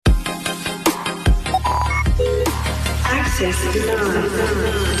Are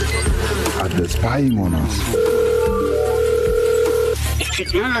they spying on us? Is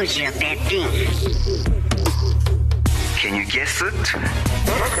technology a bad thing? Can you guess it?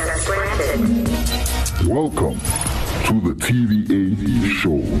 Welcome to the TVA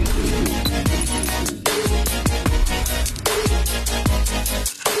show.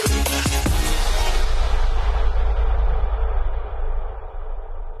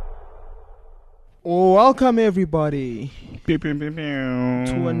 Welcome everybody Pew, pew, pew, pew.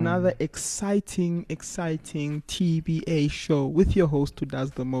 to another exciting TBA show with your host who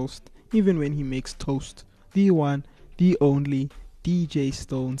does the most, even when he makes toast, the one, the only, DJ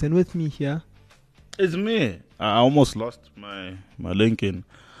Stones. And with me here, It's me. I almost lost my LinkedIn.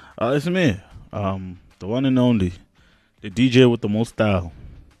 It's me. The one and only, the DJ with the most style,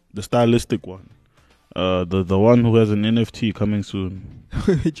 the stylistic one. The one who has an NFT coming soon.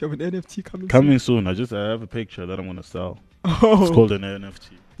 you have an NFT coming Coming soon. I have a picture that I'm gonna sell. Oh. It's called an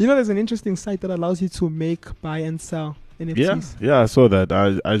NFT. You know, there's an interesting site that allows you to make, buy, and sell NFTs. Yeah, I saw that.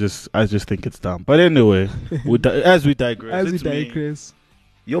 I just think it's dumb. But anyway, as we digress, As we it's me, digress.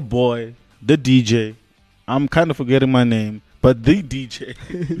 your boy, the DJ. I'm kind of forgetting my name, but the DJ,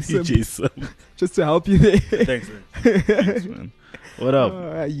 DJ Sim. Just to help you there. Thanks, man. What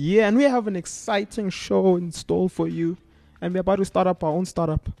up? Yeah, and we have an exciting show in store for you. And we're about to start up our own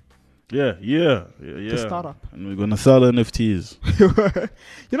startup. Yeah. The startup. And we're gonna sell NFTs.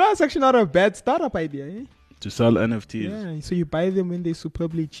 You know, it's actually not a bad startup idea, eh? To sell NFTs. Yeah, so you buy them when they're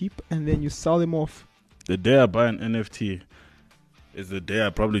superbly cheap and then you sell them off. The day I buy an NFT is the day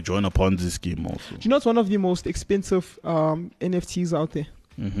I probably join a Ponzi scheme also. Do you know it's one of the most expensive NFTs out there?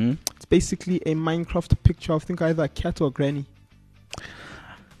 Mm-hmm. It's basically a Minecraft picture of, I think, either a cat or a granny.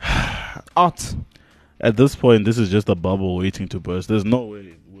 Art. At this point, this is just a bubble waiting to burst. There's no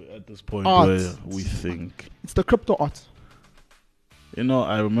way we're at this point Art. where we think. It's the crypto art. You know,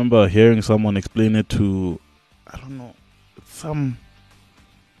 I remember hearing someone explain it to, I don't know,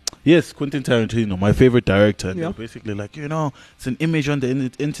 Yes, Quentin Tarantino, my favorite director. And Yeah. they're basically like, you know, it's an image on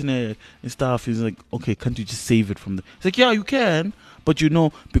the internet and stuff. He's like, okay, can't you just save it from the... It's like, yeah, you can. But, you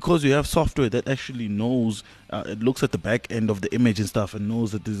know, because you have software that actually knows, it looks at the back end of the image and stuff and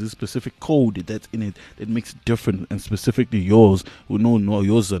knows that there's a specific code that's in it that makes it different. And specifically yours, we know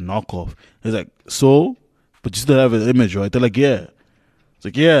yours is a knockoff. It's like, so? But you still have an image, right? They're like, yeah. It's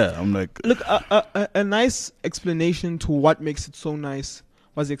like, yeah. I'm like... Look, a nice explanation to what makes it so nice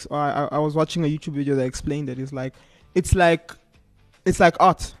was I was watching a YouTube video that explained that it's like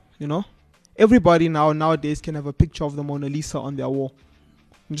art, you know. Everybody nowadays can have a picture of the Mona Lisa on their wall.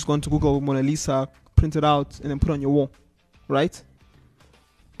 I'm just going to Google Mona Lisa, print it out, and then put it on your wall, right?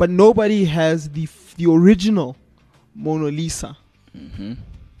 But nobody has the original Mona Lisa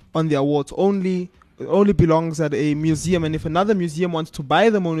on their wall. It only belongs at a museum, and if another museum wants to buy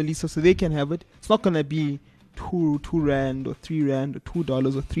the Mona Lisa so they can have it, it's not gonna be two rand or 3 rand or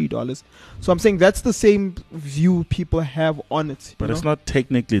 $2 or $3. So I'm saying that's the same view people have on it. But it's not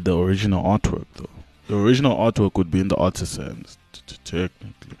technically the original artwork, though. The original artwork would be in the artist's hands,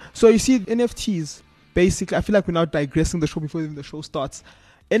 technically. So you see, NFTs, basically, I feel like we're now digressing the show before even the show starts.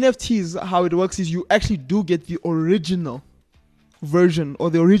 NFTs, how it works is you actually do get the original version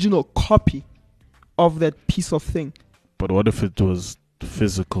or the original copy of that piece of thing. But what if it was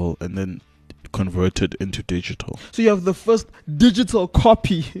physical and then converted into digital? So you have the first digital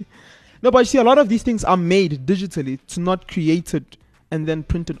copy. No, but you see, a lot of these things are made digitally. It's not created and then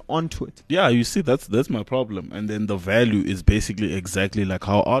printed onto it. Yeah, you see, that's my problem. And then the value is basically exactly like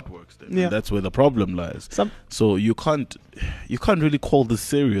how art works. Then. Yeah. And that's where the problem lies. So you can't really call this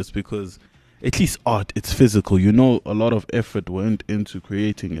serious because at least art, it's physical. You know, a lot of effort went into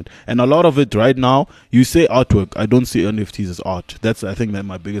creating it. And a lot of it right now, you say artwork. I don't see NFTs as art. I think that's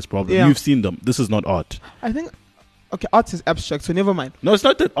my biggest problem. Yeah. You've seen them. This is not art. I think, okay, art is abstract, so never mind. No, it's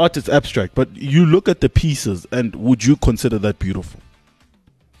not that art is abstract, but you look at the pieces and would you consider that beautiful?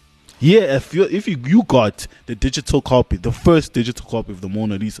 Yeah, if you got the digital copy, the first digital copy of the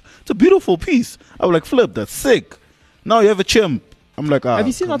Mona Lisa, it's a beautiful piece. I was like, flip, that's sick. Now you have a chimp. I'm like, have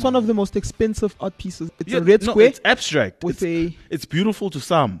you seen that's one of the most expensive art pieces? It's a red no, square. It's abstract. With it's beautiful to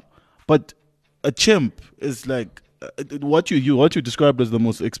some, but a chimp is like what you described as the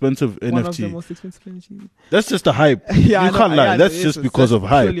most expensive NFT. One of the most expensive NFTs. That's just a hype. Yeah, you can't lie. Yeah, that's just because of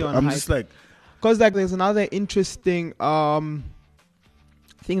hype. I'm hype. just like, because there's another interesting thing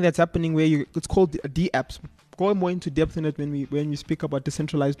that's happening where it's called D-apps. Go more into depth in it when we speak about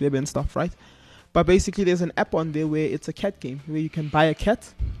decentralized web and stuff, right? But basically, there's an app on there where it's a cat game where you can buy a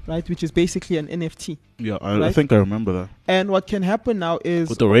cat, right? Which is basically an NFT. Yeah, I think I remember that. And what can happen now is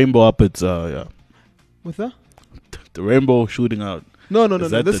with the rainbow up, it's yeah. With the the rainbow shooting out. No.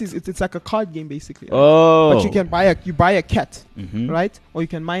 Is that This is it's like a card game basically. Right? Oh. But you buy a cat, Mhm. right? Or you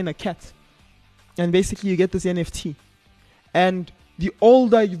can mine a cat, and basically you get this NFT. And the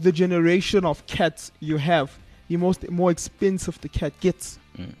older the generation of cats you have, the more expensive the cat gets.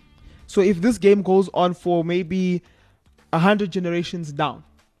 Mm. So if this game goes on for maybe 100 generations down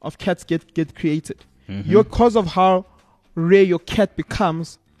of cats get created, Mhm. because of how rare your cat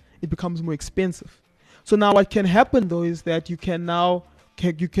becomes, it becomes more expensive. So now what can happen though is that I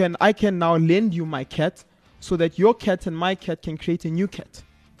can now lend you my cat so that your cat and my cat can create a new cat.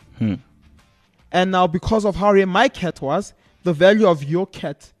 Hmm. And now because of how rare my cat was, the value of your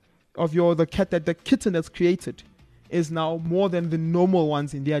cat, the kitten that's created, is now more than the normal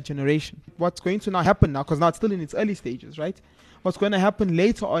ones in their generation. What's going to now happen now, because now it's still in its early stages, right? What's going to happen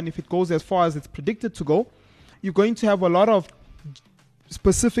later on, if it goes as far as it's predicted to go, you're going to have a lot of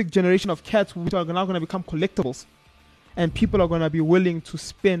specific generation of cats which are now going to become collectibles, and people are going to be willing to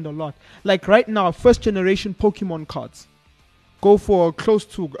spend a lot. Like right now, first generation Pokemon cards go for close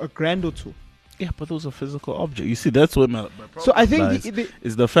to $1,000 or $2,000. Yeah, but those are physical objects. You see, that's where my problem So I think lies,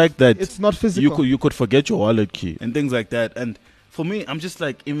 is the fact that it's not physical. you could forget your wallet key and things like that. And for me, I'm just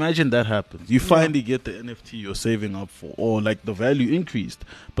like, imagine that happens. You finally get the NFT you're saving up for, or like the value increased,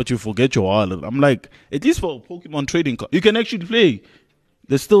 but you forget your wallet. I'm like, at least for a Pokemon trading card, you can actually play.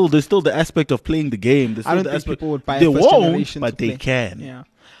 There's still the aspect of playing the game. There's I still don't the think people would buy they a first won't, generation but to they play. can. Yeah.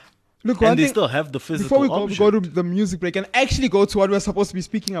 Look, And they still have the physical before we object. go to the music break and actually go to what we're supposed to be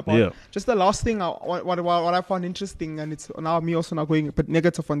speaking about, Yeah. just the last thing what I found interesting, and it's now me also now going a bit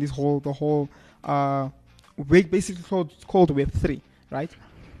negative on the whole basically called Web3, right?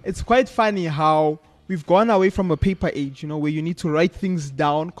 It's quite funny how we've gone away from a paper age, where you need to write things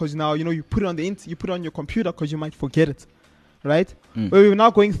down because now you put it on you put it on your computer because you might forget it, right? Mm. Where we're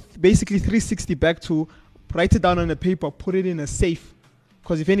now going basically 360 back to write it down on a paper, put it in a safe.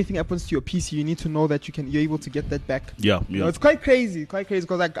 Because if anything happens to your PC, you need to know that you're able to get that back. Yeah. It's quite crazy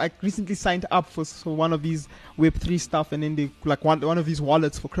because I recently signed up for one of these Web3 stuff, and then they like one of these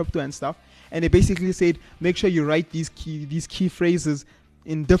wallets for crypto and stuff, and they basically said make sure you write these key phrases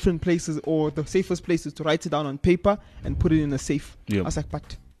in different places, or the safest places to write it down on paper and put it in a safe. Yeah. I was like,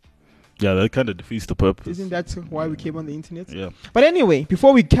 but Yeah, that kind of defeats the purpose. isn't that why we came on the internet? Yeah. But anyway,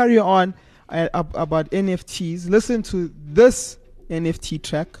 before we carry on about NFTs, listen to this NFT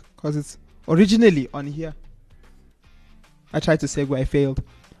track because it's originally on here. I tried to segue, I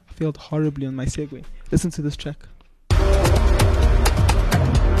failed horribly on my segue. Listen to this track.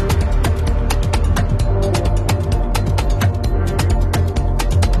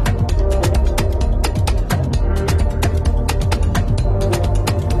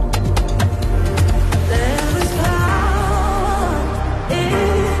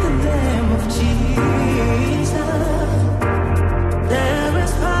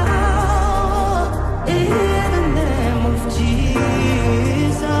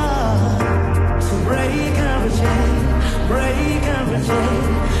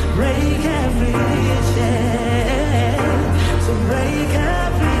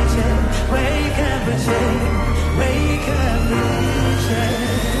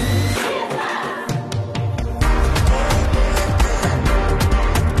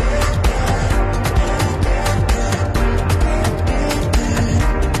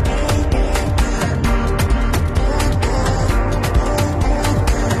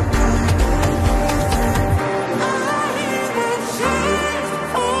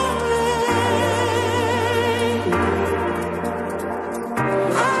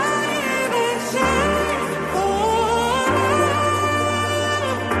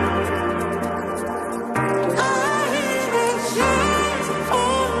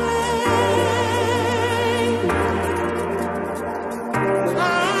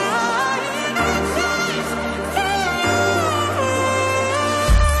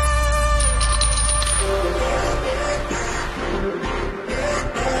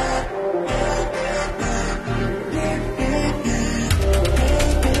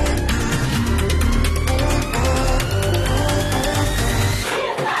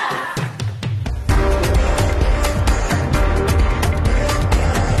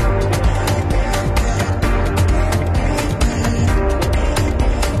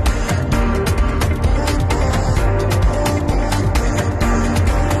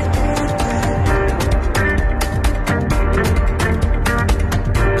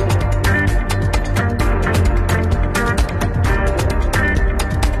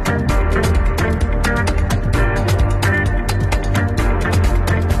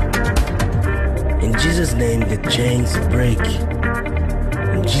 chains break.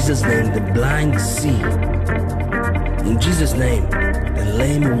 In Jesus' name, the blind see. In Jesus' name, the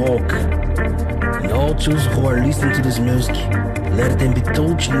lame walk. And all those who are listening to this music, let them be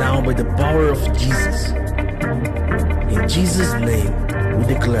touched now by the power of Jesus. In Jesus' name,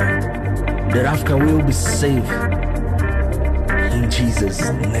 we declare that Africa will be saved. In Jesus'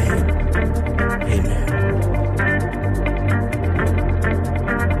 name, amen.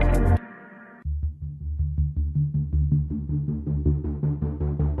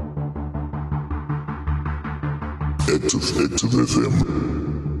 Active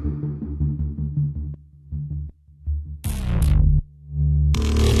FM.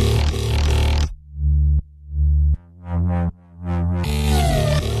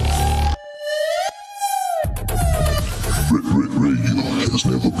 Radio has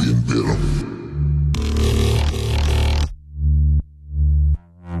never been better.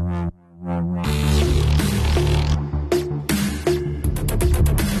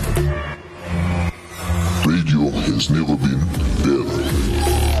 Radio has never been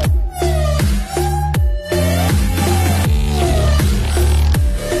better.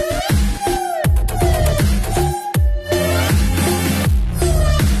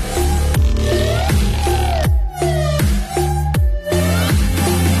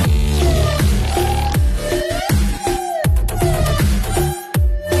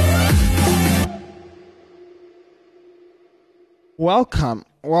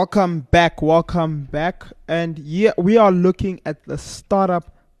 Welcome back. And yeah, we are looking at the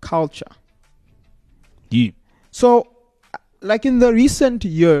startup culture. Yeah. So, like in the recent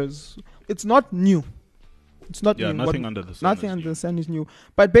years, it's not new. It's not Yeah, new. nothing under the sun. Nothing is under new. the sun is new.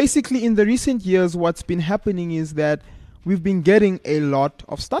 But basically, in the recent years, what's been happening is that we've been getting a lot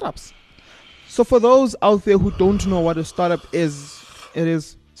of startups. So for those out there who don't know what a startup is, it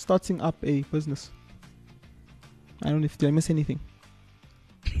is starting up a business. I don't know if did I miss anything.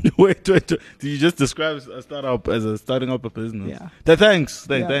 Wait. Did you just describe a startup as a starting up a business? Yeah. Thanks.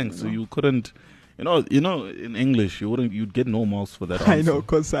 Yeah, So no. you couldn't, in English, you'd get no marks for that. I answer. know,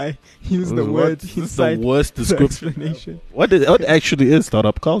 because I used the What? word This is inside the worst the description. explanation. What actually is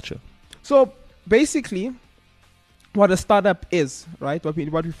startup culture? So basically, what a startup is, right? What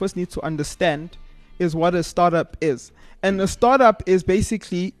we first need to understand is what a startup is. And a startup is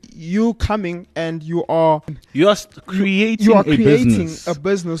basically you coming and you are Creating a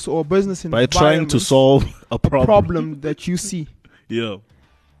business or a business by trying to environment, solve a a problem. problem that you see. Yeah.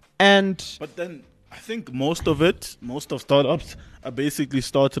 And But then I think most of startups are basically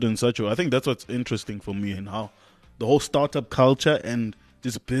started in such a way. I think that's what's interesting for me, and how the whole startup culture and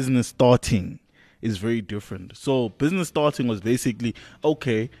just business starting is very different. So business starting was basically,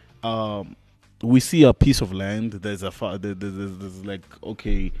 okay, we see a piece of land. There's there's like,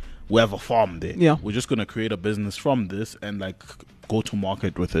 okay, we have a farm there. Yeah. We're just gonna create a business from this and like go to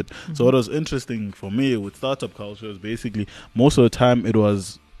market with it. So what was interesting for me with startup culture is basically most of the time it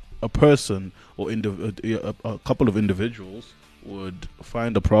was a person or a couple of individuals would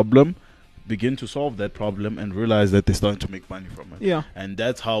find a problem, begin to solve that problem, and realize that they're starting to make money from it. yeah, And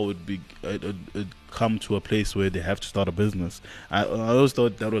that's how it come to a place where they have to start a business. I always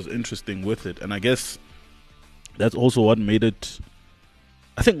thought that was interesting with it, and I guess that's also what made it.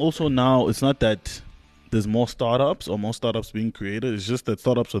 I think also now it's not that there's more startups or more startups being created. It's just that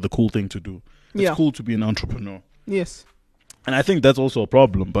startups are the cool thing to do. It's Yeah. cool to be an entrepreneur, yes. and I think that's also a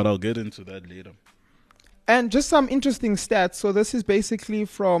problem. But I'll get into that later. And just some interesting stats. So this is basically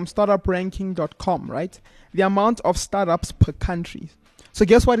from startupranking.com, right? The amount of startups per country. So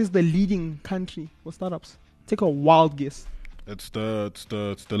guess what is the leading country for startups? Take a wild guess. It's the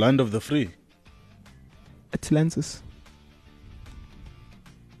land of the free. Atlantis.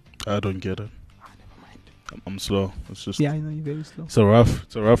 I don't get it. Never mind. I'm slow. It's just Yeah, I know you're very slow. it's a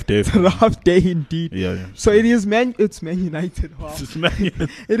rough day. It's a rough day indeed. Yeah. So it's Man United. Wow. It's Man United.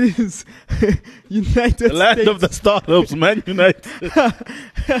 It is United The land States. of the startups, Man United.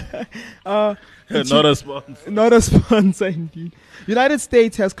 It's Not a sponsor. Not a sponsor indeed. United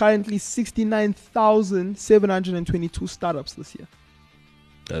States has currently 69,722 startups this year.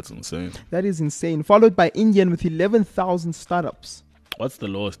 That's insane. That is insane. Followed by India with 11,000 startups. What's the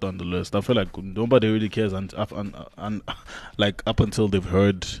lowest on the list? I feel like nobody really cares like up until they've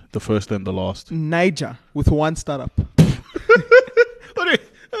heard the first and the last. Niger with 1 startup.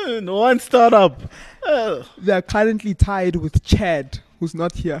 No one startup. They are currently tied with Chad, who's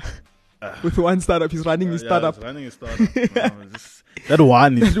not here, with 1 startup. He's running his startup. Yeah, running his startup. That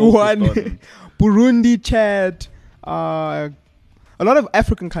one is That one. Burundi, Chad, a lot of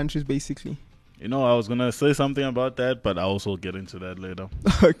African countries, basically. You know, I was gonna say something about that, but I'll also get into that later.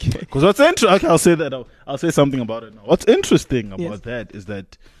 Okay. Because what's interesting, okay, I'll say that. I'll say something about it now. What's interesting about Yes. that is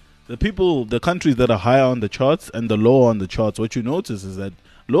that the countries that are higher on the charts and the lower on the charts, what you notice is that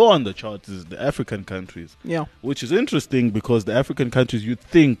lower on the charts is the African countries. Yeah. Which is interesting because the African countries, you'd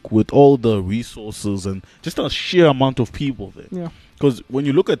think with all the resources and just a sheer amount of people there. Yeah. Because when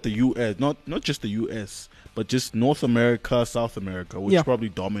you look at the US, not just the US, but just North America, South America, which probably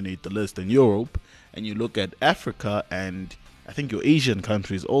dominate the list, and Europe, and you look at Africa and I think your Asian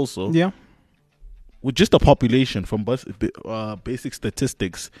countries also, Yeah. with just a population from basic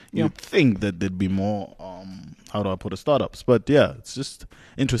statistics, Yeah. you'd think that there'd be more, how do I put it, startups. But yeah, it's just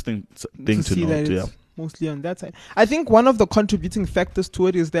interesting thing to see that note. Yeah. it's mostly on that side. I think one of the contributing factors to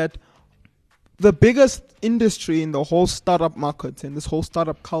it is that the biggest industry in the whole startup market and this whole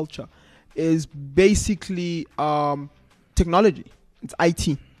startup culture is basically technology. It's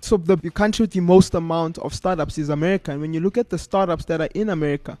IT. So the country with the most amount of startups is America. And when you look at the startups that are in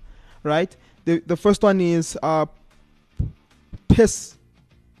America, right? The first one is PixArt.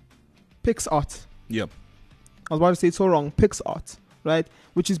 Yep. I was about to say it so wrong. PixArt, right?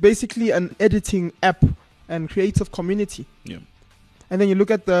 Which is basically an editing app and creative community. Yeah. And then you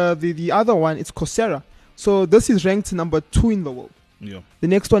look at the other one, it's Coursera. So this is ranked number 2 in the world. Yeah. The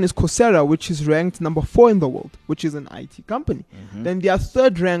next one is Coursera, which is ranked number 4 in the world, which is an IT company. Then their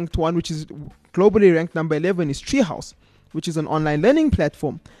third ranked one, which is globally ranked number 11, is Treehouse, which is an online learning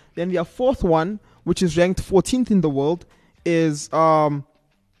platform. Then their fourth one, which is ranked 14th in the world, is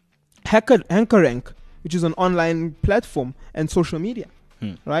HackerRank, which is an online platform and social media,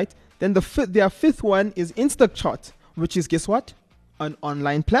 right? Then their fifth one is Instachart, which is, guess what? An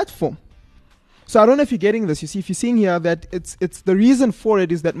online platform. So I don't know if you're getting this. You see, if you're seeing here that it's the reason for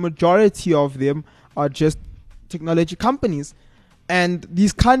it is that majority of them are just technology companies. And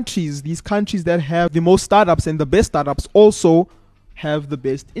these countries that have the most startups and the best startups also have the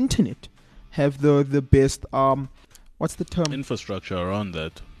best internet, have the best, what's the term? Infrastructure around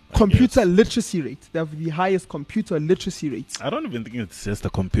that. I Computer guess. literacy rate. They have the highest computer literacy rates. I don't even think it's just a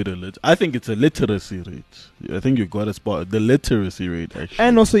computer I think it's a literacy rate. I think you got a spot. The literacy rate, actually.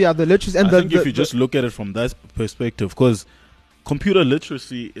 And also, the literacy. And I think if you just look at it from that perspective, because computer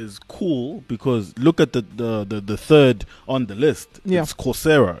literacy is cool, because look at the third on the list. Yeah. It's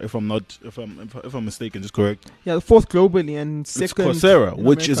Coursera. If I'm mistaken, just correct. Yeah, the fourth globally and It's second. Coursera, in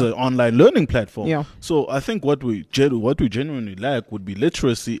which is America. an online learning platform. Yeah. So I think what we genuinely lack would be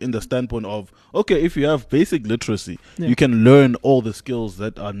literacy in the standpoint of, okay, if you have basic literacy, you can learn all the skills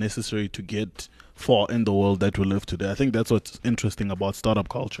that are necessary to get far in the world that we live today. I think that's what's interesting about startup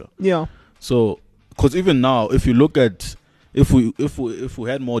culture. Yeah. So, because even now, if you look at if we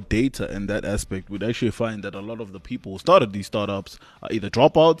had more data in that aspect, we'd actually find that a lot of the people who started these startups are either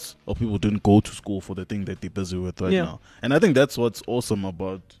dropouts or people who didn't go to school for the thing that they're busy with right now. And I think that's what's awesome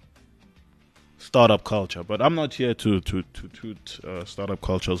about startup culture. But I'm not here to toot startup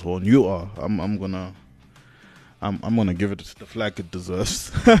culture's horn. You are. I'm gonna give it the flag it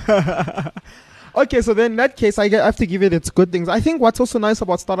deserves. Okay, so then in that case, I have to give it its good things. I think what's also nice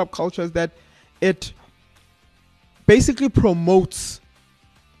about startup culture is that it basically promotes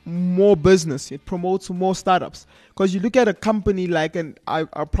more business. It promotes more startups. Because you look at a company like, and I'm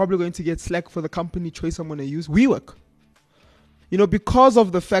probably going to get slack for the company choice I'm going to use, WeWork. Because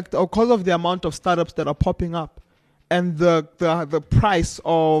of the fact, or because of the amount of startups that are popping up, and the price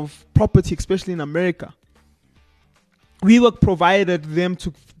of property, especially in America, WeWork provided them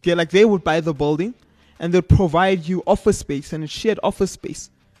to get, like, they would buy the building, and they'd provide you office space and shared office space.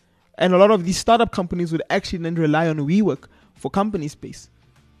 And a lot of these startup companies would actually then rely on WeWork for company space.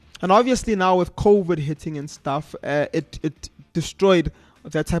 And obviously now with COVID hitting and stuff, it destroyed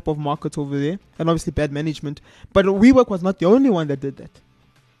that type of market over there, and obviously bad management. But WeWork was not the only one that did that.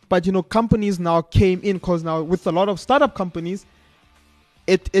 But companies now came in, because now with a lot of startup companies,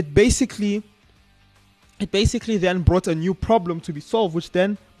 it basically then brought a new problem to be solved, which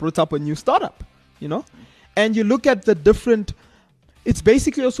then brought up a new startup. And you look at the different, it's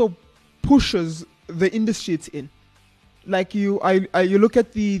basically also pushes the industry it's in. Like you look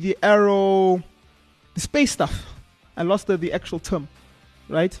at the space stuff. I lost the actual term,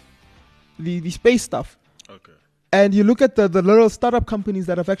 right? The space stuff. Okay. And you look at the little startup companies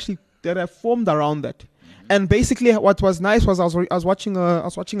that have formed around that. And basically, what was nice was I was watching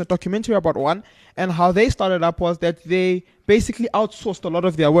a documentary about one, and how they started up was that they basically outsourced a lot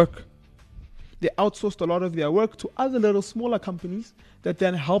of their work. They outsourced a lot of their work to other little smaller companies that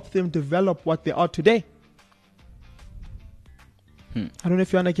then helped them develop what they are today. I don't know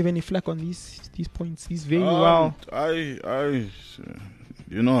if you want to give any flack on these points. These very well. I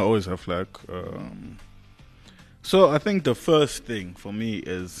always have flack. So I think the first thing for me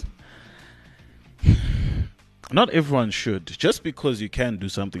is Not everyone should. Just because you can do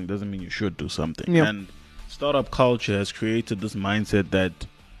something doesn't mean you should do something. Yeah. And startup culture has created this mindset that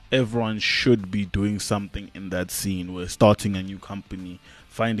everyone should be doing something in that scene. We're starting a new company,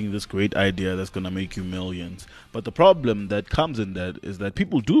 finding this great idea that's going to make you millions. But the problem that comes in that is that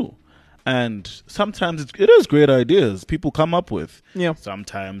people do. And sometimes it is great ideas people come up with. Yeah.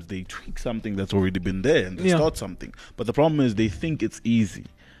 Sometimes they tweak something that's already been there and they Yeah. start something. But the problem is they think it's easy.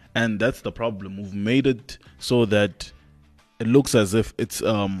 And that's the problem. We've made it so that it looks as if it's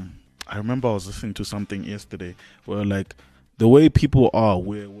I remember I was listening to something yesterday where like the way people are,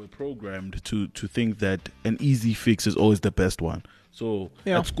 we're programmed to think that an easy fix is always the best one. So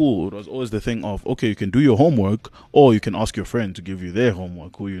Yeah. at school, it was always the thing of, okay, you can do your homework or you can ask your friend to give you their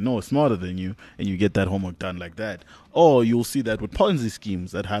homework who you know is smarter than you and you get that homework done like that. Or you'll see that with Ponzi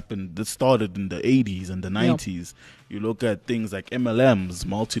schemes that started in the 80s and the 90s. You look at things like MLMs,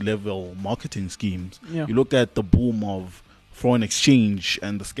 multi-level marketing schemes. Yeah. You look at the boom of foreign exchange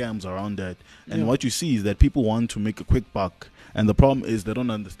and the scams around that. And Yeah. what you see is that people want to make a quick buck. And the problem is they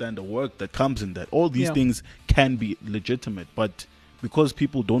don't understand the work that comes in that. All these Yeah. things can be legitimate, but because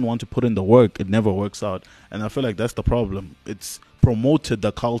people don't want to put in the work, it never works out. And I feel like that's the problem. It's promoted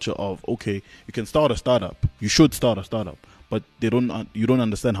the culture of, okay, you can start a startup. You should start a startup. But you don't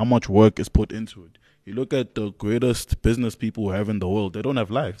understand how much work is put into it. You look at the greatest business people we have in the world, they don't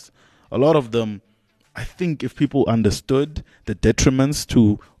have lives. A lot of them, I think if people understood the detriments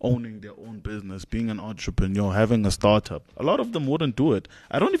to owning their own business, being an entrepreneur, having a startup, a lot of them wouldn't do it.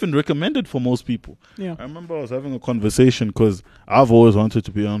 I don't even recommend it for most people. Yeah. I remember I was having a conversation because I've always wanted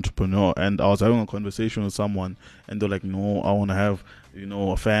to be an entrepreneur, and I was having a conversation with someone and they're like, no, I want to have,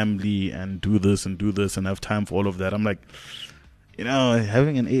 a family and do this and have time for all of that. I'm like,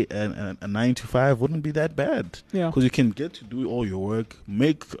 having a 9 to 5 wouldn't be that bad. Yeah. Because you can get to do all your work,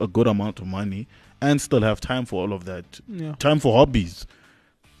 make a good amount of money, and still have time for all of that. Yeah. Time for hobbies.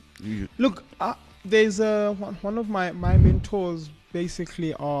 Look, there's one of my mentors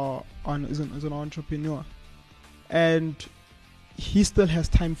basically is an entrepreneur, and he still has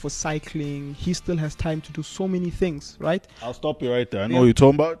time for cycling. He still has time to do so many things, right? I'll stop you right there. I know Yeah. what you're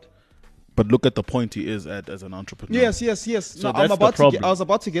talking about, but look at the point he is at as an entrepreneur. Yes. So No, that's the problem. I was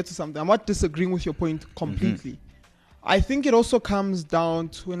about to get to something. I'm not disagreeing with your point completely. I think it also comes down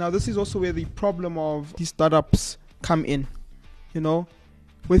to, now this is also where the problem of these startups come in.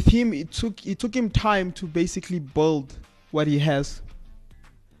 With him, it took him time to basically build what he has.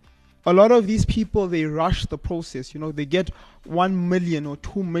 A lot of these people, they rush the process. They get 1 million or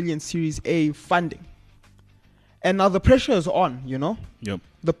 2 million Series A funding, and now the pressure is on. Yep.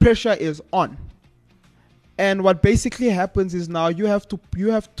 The pressure is on, and what basically happens is now you have to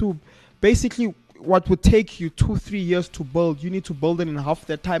basically, what would take you 2-3 years to build, you need to build it in half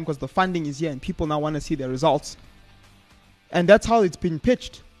that time because the funding is here and people now want to see the results. And that's how it's been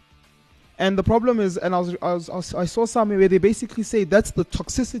pitched. And the problem is, and I saw somewhere where they basically say that's the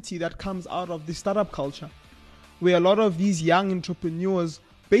toxicity that comes out of the startup culture, where a lot of these young entrepreneurs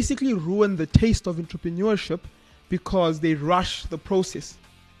basically ruin the taste of entrepreneurship because they rush the process.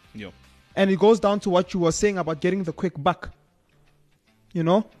 Yep. And it goes down to what you were saying about getting the quick buck.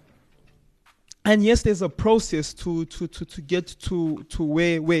 And yes, there's a process to get to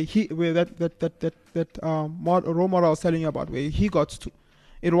where that role model I was telling you about, where he got to.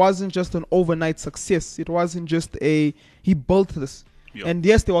 It wasn't just an overnight success. It wasn't just he built this. Yep. And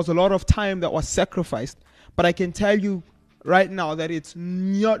yes, there was a lot of time that was sacrificed. But I can tell you right now that it's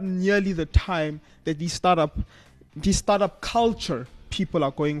not nearly the time that these startup culture people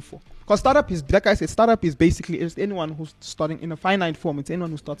are going for. Because startup is, like I said, startup is basically it's anyone who's starting in a finite form. It's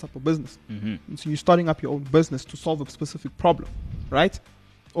anyone who starts up a business. Mm-hmm. And so you're starting up your own business to solve a specific problem, right?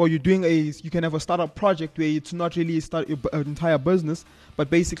 Or you can have a startup project where it's not really an entire business, but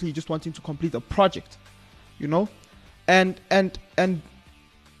basically you're just wanting to complete a project, and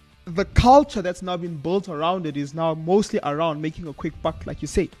the culture that's now been built around it is now mostly around making a quick buck, like you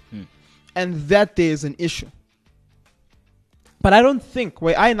said, and that there is an issue. But I don't think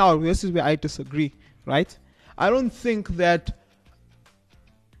this is where I disagree, right? I don't think that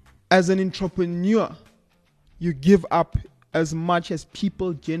as an entrepreneur, you give up as much as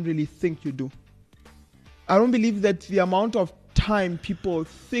people generally think you do. I don't believe that the amount of time people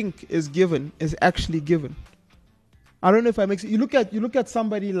think is given is actually given. I don't know if I make sense. You look at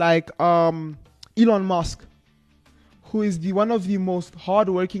somebody like Elon Musk, who is one of the most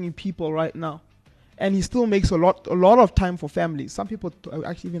hardworking people right now. And he still makes a lot of time for family. Some people,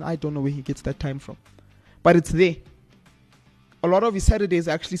 actually, even I don't know where he gets that time from, but it's there. A lot of his Saturdays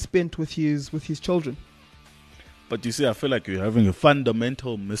are actually spent with his children. But you see, I feel like you're having a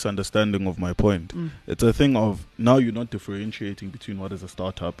fundamental misunderstanding of my point. It's a thing of now you're not differentiating between what is a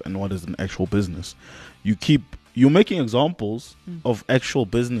startup and what is an actual business. You're making examples of actual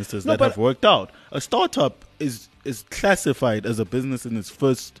businesses that have worked out. A startup is classified as a business in its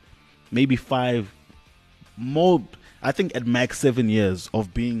first maybe 5, more, I think at max 7 years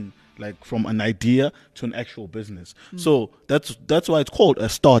of being like from an idea to an actual business. So that's why it's called a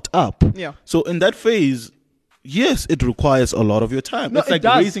startup. Yeah. So in that phase, yes, it requires a lot of your time. No, It's like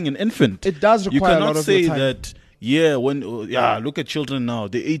raising an infant. It does require a lot of your time. You cannot say that, look at children now.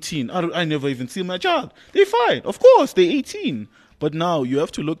 They're 18. I never even see my child. They're fine. Of course, they're 18. But now you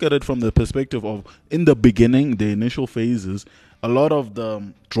have to look at it from the perspective of, in the beginning, the initial phases, a lot of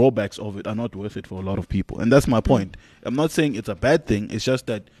the drawbacks of it are not worth it for a lot of people. And that's my point. I'm not saying it's a bad thing. It's just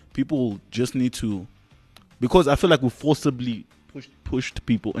that people just need to, because I feel like we forcibly pushed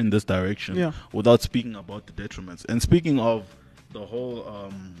people in this direction without speaking about the detriments. And speaking of the whole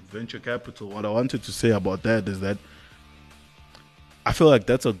venture capital, what I wanted to say about that is that I feel like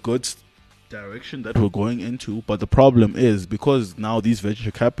that's a good direction that we're going into, but the problem is because now these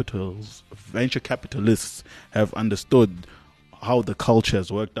venture capitalists have understood how the culture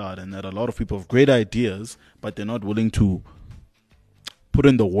has worked out, and that a lot of people have great ideas, but they're not willing to put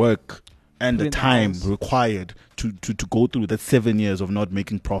in the work and the time required to go through that 7 years of not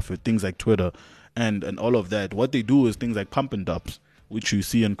making profit. Things like Twitter and all of that. What they do is things like pump and dumps, which you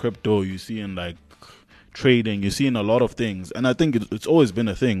see in crypto, you see in like trading, you see in a lot of things. And I think it's always been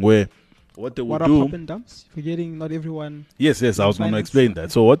a thing where what they would do. What are pump and dumps? Forgetting not everyone. Yes, I was going to explain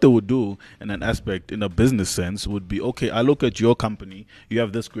that. So what they would do in an aspect, in a business sense, would be, okay, I look at your company, you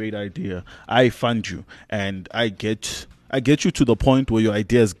have this great idea, I fund you, and I get you to the point where your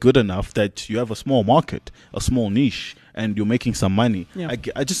idea is good enough that you have a small market, a small niche, and you're making some money. Yeah.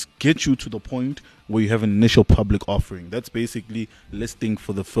 I just get you to the point where you have an initial public offering. That's basically listing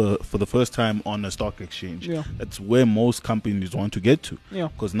for the first time on a stock exchange. Yeah. That's where most companies want to get to. Yeah.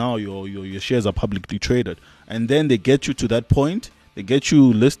 Because now your shares are publicly traded. And then they get you to that point, they get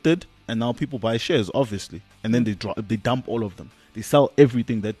you listed, and now people buy shares, obviously. And then they dump all of them. They sell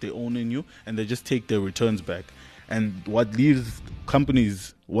everything that they own in you, and they just take their returns back. And what leaves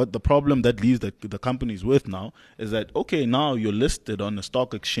companies, what the problem that leaves the companies with now is that, okay, now you're listed on a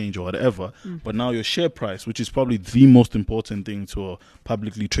stock exchange or whatever, but now your share price, which is probably the most important thing to a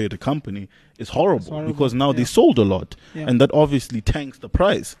publicly traded company, is horrible because now they sold a lot. Yeah. And that obviously tanks the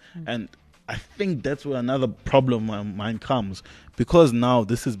price. And I think that's where another problem of mine comes, because now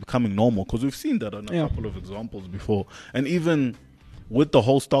this is becoming normal, because we've seen that on a couple of examples before. And even with the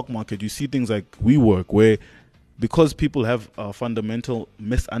whole stock market, you see things like WeWork, where because people have a fundamental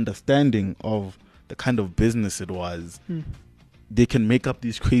misunderstanding of the kind of business it was, they can make up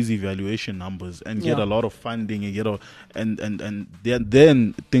these crazy valuation numbers and get a lot of funding and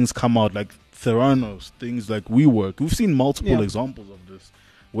then things come out like Theranos, things like WeWork. We've seen multiple examples of this,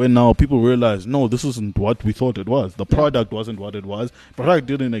 where now people realize, no, this isn't what we thought it was. The product wasn't what it was. Product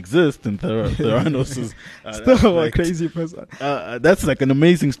didn't exist in Theranos. Is still a crazy person. That's like an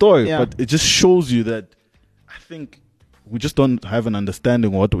amazing story, but it just shows you that I think we just don't have an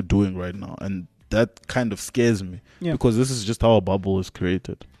understanding of what we're doing right now, and that kind of scares me because this is just how a bubble is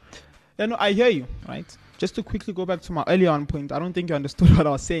created. Yeah, no, I hear you, right? Just to quickly go back to my earlier on point, I don't think you understood what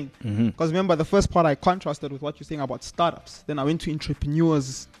I was saying. Because remember, the first part I contrasted with what you're saying about startups. Then I went to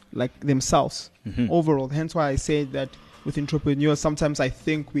entrepreneurs like themselves overall. Hence why I said that with entrepreneurs, sometimes I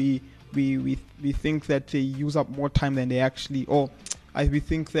think we think that they use up more time than they actually, we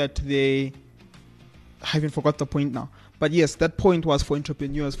think that they, I even forgot the point now. But yes, that point was for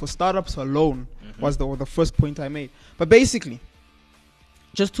entrepreneurs. For startups alone was the first point I made. But basically,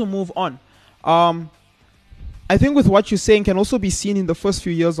 just to move on, I think with what you're saying can also be seen in the first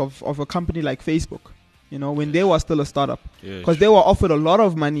few years of a company like Facebook, when they were still a startup. Because they were offered a lot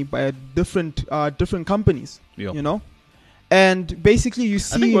of money by different companies, And basically you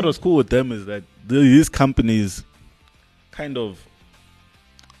see... I think what was cool with them is that these companies kind of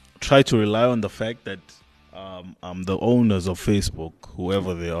try to rely on the fact that the owners of Facebook,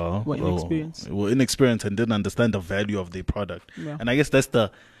 whoever they are, were inexperienced and didn't understand the value of their product. And I guess that's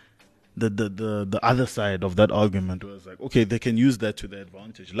the other side of that argument, was like, okay, they can use that to their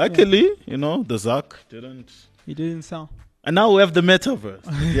advantage. Luckily, the Zuck didn't sell. And now we have the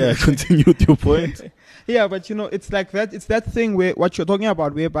metaverse. Continue with your point. But it's like that. It's that thing where what you're talking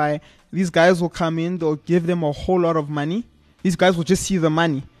about, whereby these guys will come in, they'll give them a whole lot of money. These guys will just see the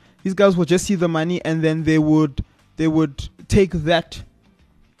money. And then they would take that,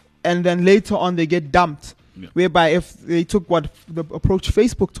 and then later on they get dumped. Yeah. Whereby if they took what the approach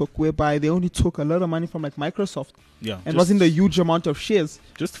Facebook took, whereby they only took a lot of money from like Microsoft, Yeah. and wasn't a huge amount of shares.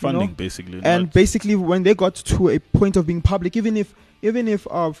 Just you know? funding, basically. And not- basically, when they got to a point of being public, even if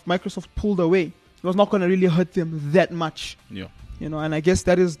Microsoft pulled away, it was not going to really hurt them that much. yeah. You know, and I guess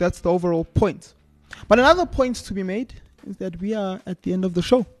that's the overall point. But another point to be made is that we are at the end of the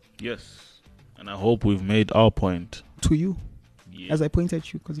show. Yes. And I hope we've made our point. To you, Yeah. as I point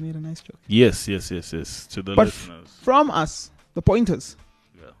at you, because you made a nice joke. Yes. To the But listeners. From us, the pointers.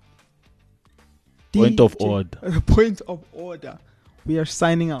 Yeah. Point of DJ order. Point of order. We are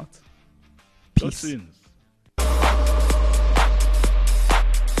signing out. Peace. Sins.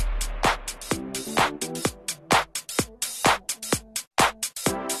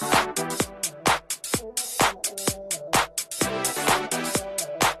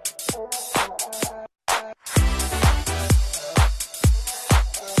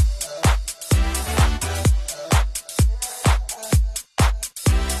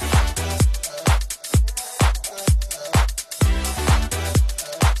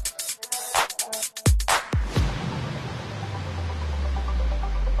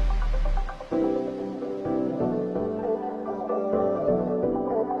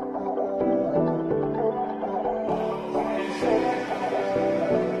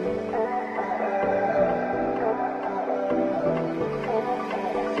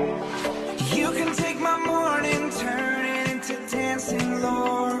 You can take my morning, turn it into dancing,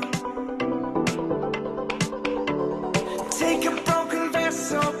 Lord. Take a broken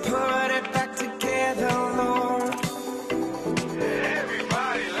vessel, put it back together, Lord.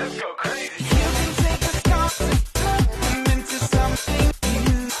 Everybody, let's go crazy. You can take a scar and turn them into something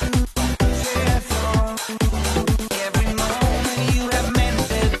beautiful. Every moment you have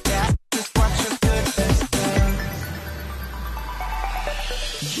meant it, that's just what your goodness does.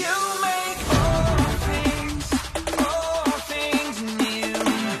 You make all things new.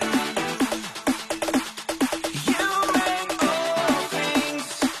 You make all things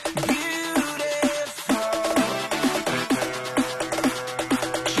beautiful.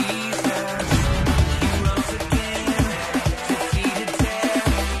 Jesus, you rose again, defeated death,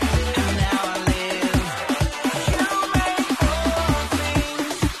 and now I live. You make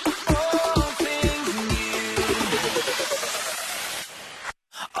all things new.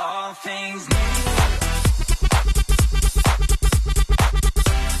 All things new.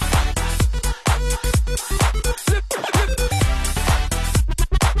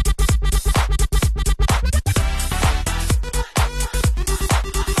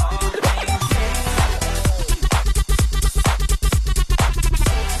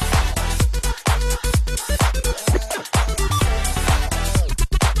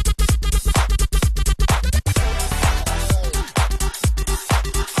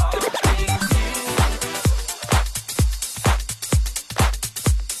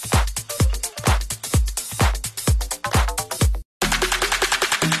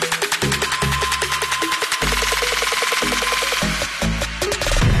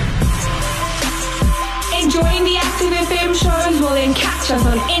 Enjoying the Active FM shows? Well, then catch us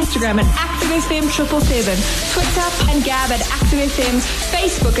on Instagram at ActiveFM777, Twitter and Gab at ActiveFM,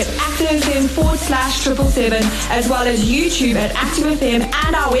 Facebook at ActiveFM/777, as well as YouTube at ActiveFM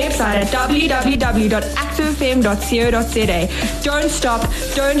and our website at www.activefm.co.za. Don't stop,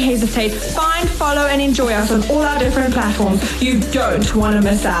 don't hesitate. Find, follow, and enjoy us on all our different platforms. You don't want to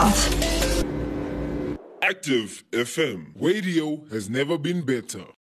miss out. Active FM. Radio has never been better.